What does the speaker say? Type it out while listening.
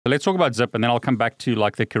But let's talk about Zip, and then I'll come back to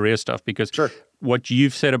like the career stuff, because Sure. what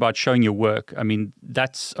you've said about showing your work, I mean,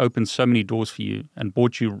 that's opened so many doors for you and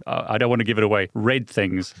bought you, I don't want to give it away, red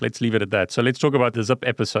things. Let's leave it at that. So let's talk about the Zip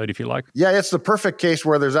episode, if you like. Yeah, it's the perfect case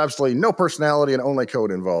where there's absolutely no personality and only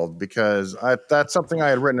code involved, because that's something I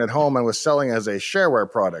had written at home and was selling as a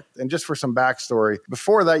shareware product. And just for some backstory,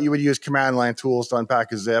 before that, you would use command line tools to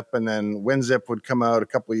unpack a zip, and then WinZip would come out a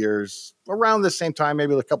couple of years around the same time,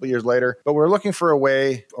 maybe a couple of years later. But we're looking for a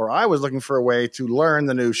way, or I was looking for a way to learn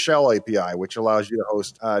the new Shell API, which allows you to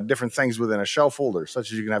host different things within a Shell folder,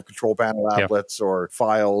 such as you can have control panel applets or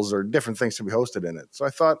files or different things to be hosted in it. So I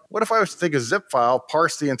thought, what if I was to take a zip file,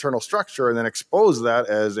 parse the internal structure, and then expose that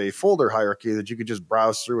as a folder hierarchy that you could just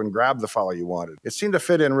browse through and grab the file you wanted? It seemed to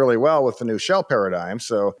fit in really well with the new Shell paradigm.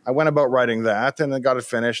 So I went about writing that and then got it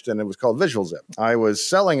finished, and it was called Visual Zip. I was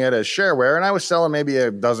selling it as shareware, and I was selling maybe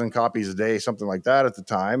a dozen copies a day, something like that at the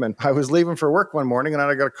time. And I was leaving for work one morning, and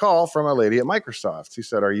I got a call from a lady at Microsoft. She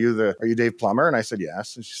said, are you Dave Plummer? And I said,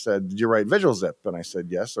 yes. And she said, did you write Visual Zip? And I said,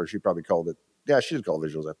 yes. Or she probably called it, yeah, she did call it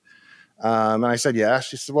Visual Zip. And I said, yeah.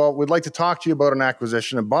 She said, well, we'd like to talk to you about an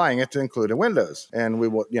acquisition and buying it to include in Windows. And we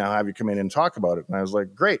will, have you come in and talk about it. And I was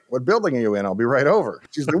like, great. What building are you in? I'll be right over.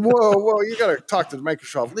 She's like, whoa, you got to talk to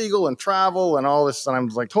Microsoft Legal and Travel and all this. And I'm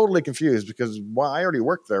like totally confused, because I already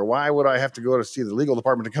worked there. Why would I have to go to see the legal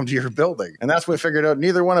department to come to your building? And that's when we figured out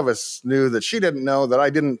neither one of us knew that she didn't know that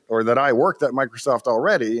I didn't, or that I worked at Microsoft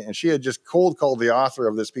already. And she had just cold called the author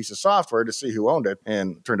of this piece of software to see who owned it.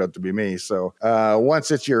 And it turned out to be me. So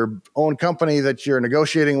once it's your own company that you're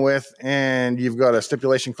negotiating with, and you've got a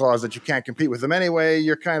stipulation clause that you can't compete with them anyway,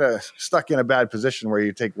 you're kind of stuck in a bad position where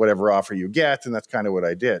you take whatever offer you get. And that's kind of what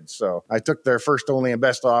I did. So I took their first, only, and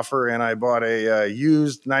best offer, and I bought a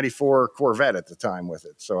used 94 Corvette at the time with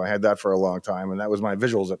it. So I had that for a long time, and that was my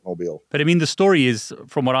Visual Zip mobile. But I mean, the story is,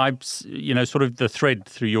 from what I've, sort of the thread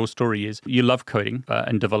through your story is, you love coding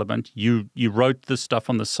and development. You wrote this stuff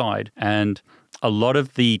on the side, and a lot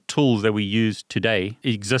of the tools that we use today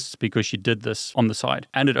exists because you did this on the side,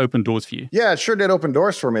 and it opened doors for you. Yeah, it sure did open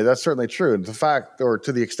doors for me. That's certainly true. The fact, or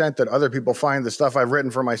to the extent that other people find the stuff I've written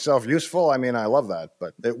for myself useful, I mean, I love that.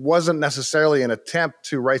 But it wasn't necessarily an attempt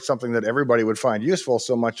to write something that everybody would find useful,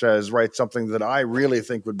 so much as write something that I really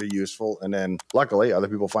think would be useful. And then luckily, other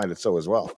people find it so as well.